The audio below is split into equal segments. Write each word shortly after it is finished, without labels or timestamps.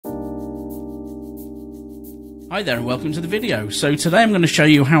Hi there and welcome to the video. So today I'm going to show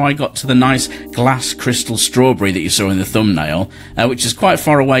you how I got to the nice glass crystal strawberry that you saw in the thumbnail, which is quite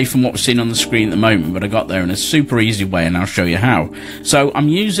far away from what we're seeing on the screen at the moment, but I got there in a super easy way and I'll show you how. So I'm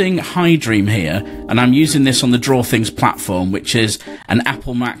using HiDream here, and I'm using this on the Draw Things platform, which is an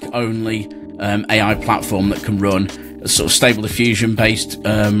Apple Mac only AI platform that can run sort of stable diffusion based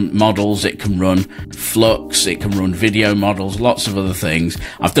models. It can run flux, it can run video models, lots of other things.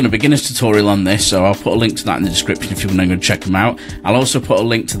 I've done a beginner's tutorial on this, so I'll put a link to that in the description if you want to go and check them out. I'll also put a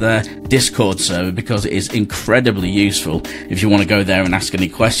link to their Discord server because it is incredibly useful if you want to go there and ask any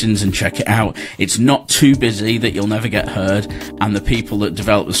questions and check it out. It's not too busy that you'll never get heard, and the people that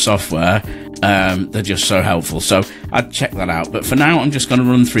develop the software, they're just so helpful, so I'd check that out. But for now I'm just going to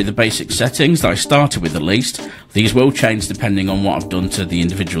run through the basic settings that I started with. At least these will change depending on what I've done to the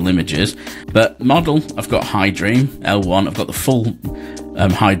individual images. But model, I've got HiDream L1. I've got the full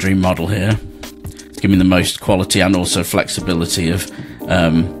HiDream model here to give me the most quality and also flexibility of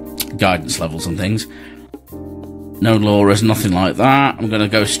guidance levels and things. No LoRa's, nothing like that. I'm going to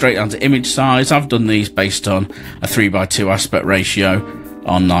go straight down to image size. I've done these based on a 3:2 aspect ratio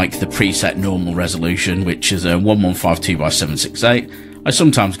on like the preset normal resolution, which is a 1152x768. I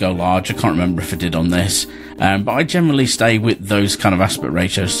sometimes go large. I can't remember if I did on this, but I generally stay with those kind of aspect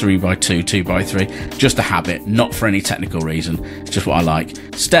ratios, 3:2, 2:3, just a habit, not for any technical reason. It's just what I like.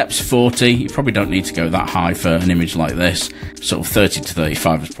 Steps 40. You probably don't need to go that high for an image like this. Sort of 30 to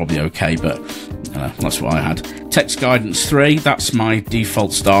 35 is probably okay, but that's what I had. Text guidance 3. That's my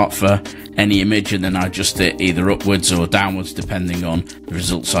default start for any image, and then I adjust it either upwards or downwards depending on the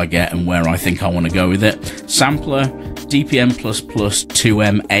results I get and where I think I want to go with it. Sampler DPM++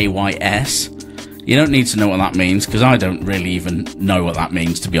 2M AYS. You don't need to know what that means because I don't really even know what that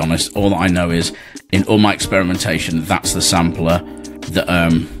means, to be honest. All that I know is in all my experimentation, that's the sampler that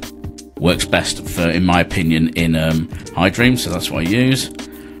works best for, in my opinion, in HiDream, so that's what I use.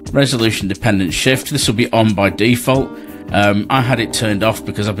 Resolution dependent shift. This will be on by default. I had it turned off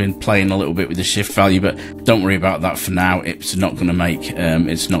because I've been playing a little bit with the shift value, but don't worry about that for now. It's not going to make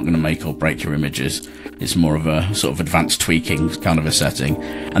or break your images. It's more of a sort of advanced tweaking kind of a setting,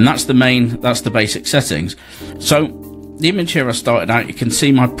 and that's the basic settings. So the image here I started out, you can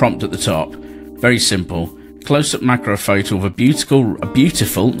see my prompt at the top. Very simple. Close-up macro photo of a beautiful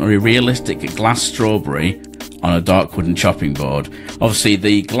or a realistic glass strawberry on a dark wooden chopping board. Obviously,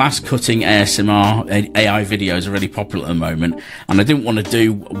 the glass cutting ASMR AI videos are really popular at the moment, and I didn't want to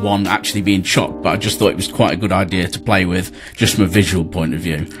do one actually being chopped, but I just thought it was quite a good idea to play with just from a visual point of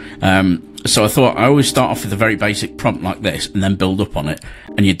view. So I thought I always start off with a very basic prompt like this and then build up on it.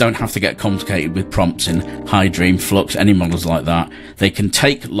 And you don't have to get complicated with prompts in HiDream, Flux, any models like that. They can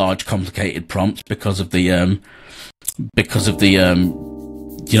take large complicated prompts because of the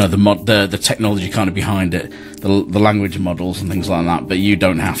the technology kind of behind it, the language models and things like that, but you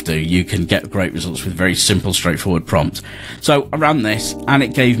don't have to. You can get great results with very simple, straightforward prompts. So I ran this and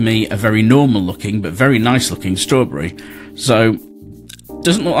it gave me a very normal looking but very nice looking strawberry. So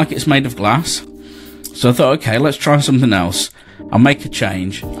doesn't look like it's made of glass. So I thought, okay, let's try something else. I'll make a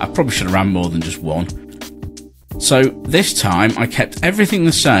change. I probably should have ran more than just one. So this time I kept everything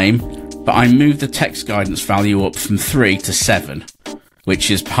the same, but I moved the text guidance value up from 3 to 7.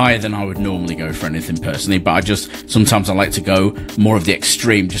 Which is higher than I would normally go for anything personally, but sometimes I like to go more of the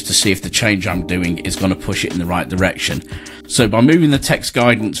extreme just to see if the change I'm doing is going to push it in the right direction. So by moving the text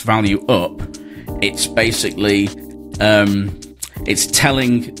guidance value up, it's basically, it's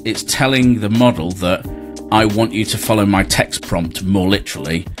telling the model that I want you to follow my text prompt more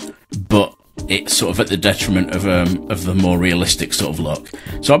literally, but it's sort of at the detriment of the more realistic sort of look.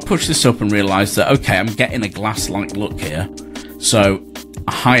 So I pushed this up and realized that, okay, I'm getting a glass-like look here. So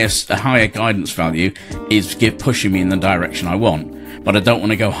a higher guidance value is pushing me in the direction I want, but I don't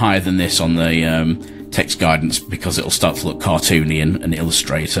want to go higher than this on the text guidance because it'll start to look cartoony and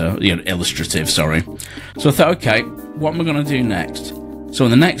illustrative. Sorry. So I thought, okay, what am I going to do next? So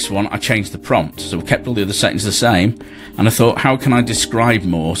in the next one, I changed the prompt. So we kept all the other settings the same, and I thought, how can I describe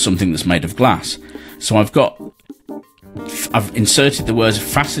more something that's made of glass? So I've inserted the words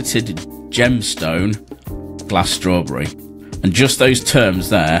faceted gemstone glass strawberry. And just those terms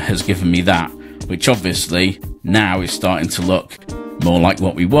there has given me that, which obviously now is starting to look more like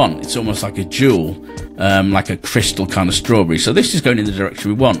what we want. It's almost like a jewel, like a crystal kind of strawberry. So this is going in the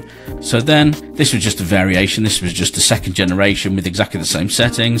direction we want. So then this was just a variation. This was just a second generation with exactly the same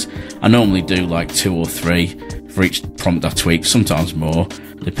settings. I normally do like 2 or 3 for each prompt I tweak, sometimes more,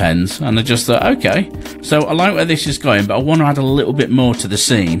 depends. And I just thought, okay, so I like where this is going, but I want to add a little bit more to the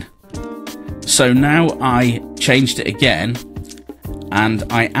scene. So now I changed it again, and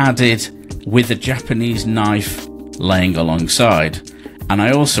I added with a Japanese knife laying alongside. And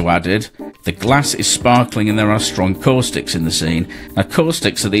I also added, the glass is sparkling and there are strong caustics in the scene. Now,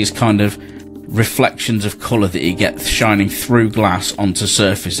 caustics are these kind of reflections of colour that you get shining through glass onto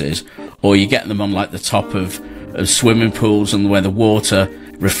surfaces, or you get them on like the top of swimming pools and where the water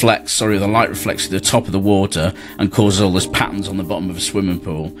reflects, the light reflects to the top of the water and causes all those patterns on the bottom of a swimming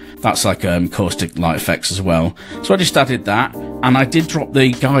pool. That's like caustic light effects as well. So I just added that, and I did drop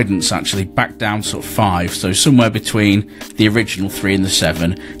the guidance actually back down sort of 5, so somewhere between the original 3 and the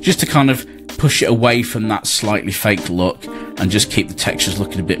 7, just to kind of push it away from that slightly fake look and just keep the textures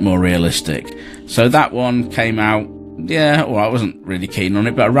looking a bit more realistic. So that one came out, yeah, well, I wasn't really keen on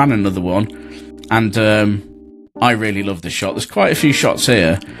it, but I ran another one, and I really love the shot. There's quite a few shots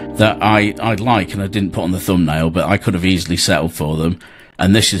here that I like and I didn't put on the thumbnail, but I could have easily settled for them.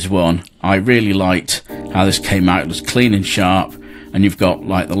 And this is one. I really liked how this came out. It was clean and sharp, and you've got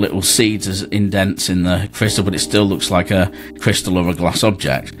like the little seeds as indents in the crystal, but it still looks like a crystal or a glass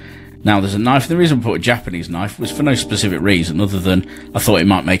object. Now there's a knife. The reason I put a Japanese knife was for no specific reason other than I thought it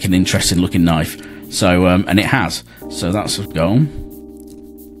might make an interesting looking knife. So, and it has. So that's a goal.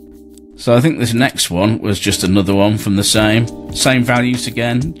 So I think this next one was just another one from the same values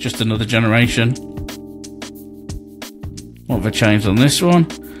again, just another generation. What have I changed on this one?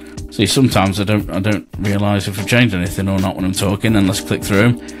 See, sometimes I don't realise if I've changed anything or not when I'm talking, and let's click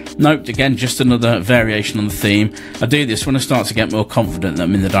through them. Nope, again, just another variation on the theme. I do this when I start to get more confident that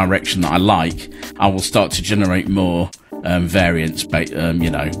I'm in the direction that I like. I will start to generate more variants,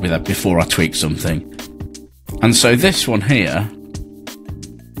 before I tweak something. And so this one here,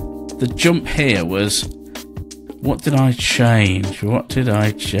 the jump here was, what did I change?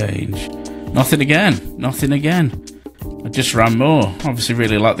 Nothing again. I just ran more. Obviously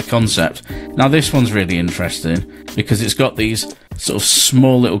really like the concept. Now this one's really interesting because it's got these sort of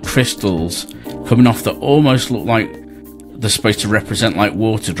small little crystals coming off that almost look like they're supposed to represent like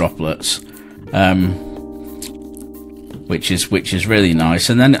water droplets, which is really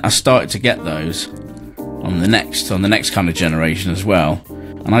nice. And then I started to get those on the next kind of generation as well.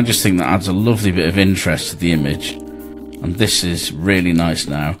 And I just think that adds a lovely bit of interest to the image. And this is really nice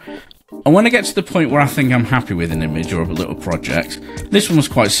now. And when I get to the point where I think I'm happy with an image or a little project, this one was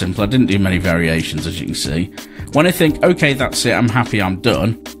quite simple. I didn't do many variations, as you can see. When I think, okay, that's it, I'm happy, I'm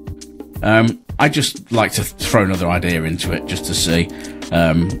done, I just like to throw another idea into it just to see.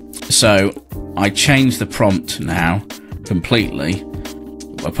 So I changed the prompt now completely,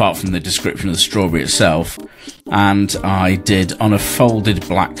 apart from the description of the strawberry itself, and I did on a folded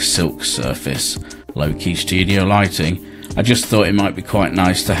black silk surface, low-key studio lighting. I just thought it might be quite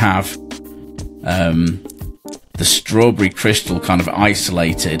nice to have the strawberry crystal kind of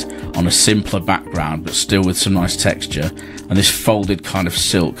isolated on a simpler background, but still with some nice texture, and this folded kind of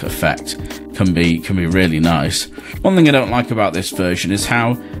silk effect can be really nice. One thing I don't like about this version is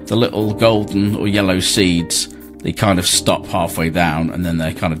how the little golden or yellow seeds, they kind of stop halfway down and then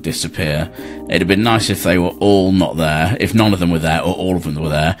they kind of disappear. It'd have been nice if they were all not there, if none of them were there or all of them were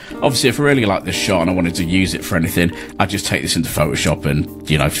there. Obviously, if I really like this shot and I wanted to use it for anything, I'd just take this into Photoshop and,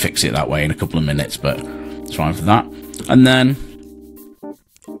 you know, fix it that way in a couple of minutes, but it's fine for that. And then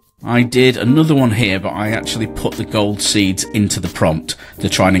I did another one here, but I actually put the gold seeds into the prompt to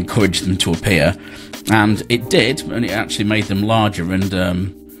try and encourage them to appear. And it did, and it actually made them larger and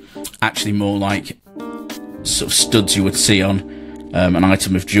actually more like sort of studs you would see on an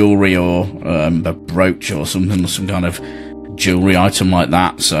item of jewellery or a brooch or something, or some kind of jewellery item like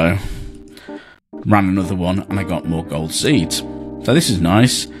that. So ran another one and I got more gold seeds. So this is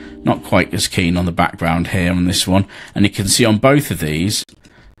nice. Not quite as keen on the background here on this one. And you can see on both of these,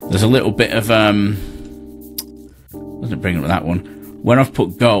 there's a little bit of doesn't bring up that one. Where I've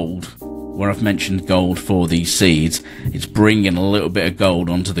put gold, where I've mentioned gold for these seeds, it's bringing a little bit of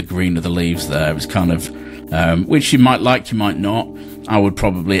gold onto the green of the leaves there. It's kind of which you might like, you might not. I would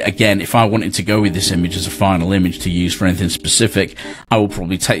probably, again, if I wanted to go with this image as a final image to use for anything specific, I would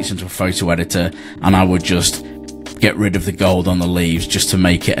probably take this into a photo editor and I would just get rid of the gold on the leaves just to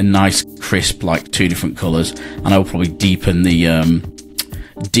make it a nice crisp, like 2 different colours. And I would probably deepen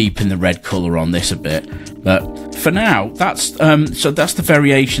the red colour on this a bit. But for now, that's the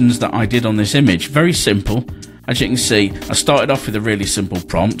variations that I did on this image. Very simple. As you can see, I started off with a really simple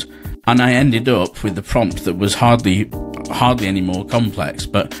prompt, and I ended up with the prompt that was hardly any more complex.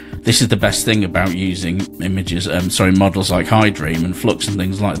 But this is the best thing about using models like HiDream and Flux and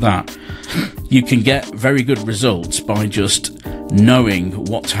things like that. You can get very good results by just knowing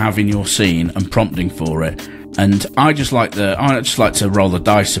what to have in your scene and prompting for it. And I just like to roll the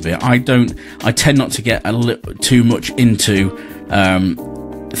dice a bit. I tend not to get too much into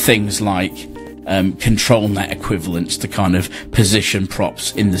things like control net equivalents to kind of position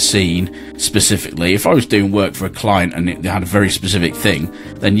props in the scene specifically. If I was doing work for a client and it had a very specific thing,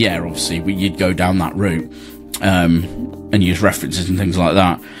 then yeah, obviously you'd go down that route and use references and things like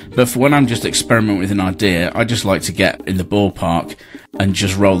that. But for when I'm just experimenting with an idea, I just like to get in the ballpark and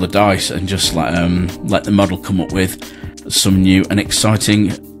just roll the dice and just let the model come up with some new and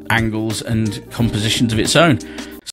exciting angles and compositions of its own.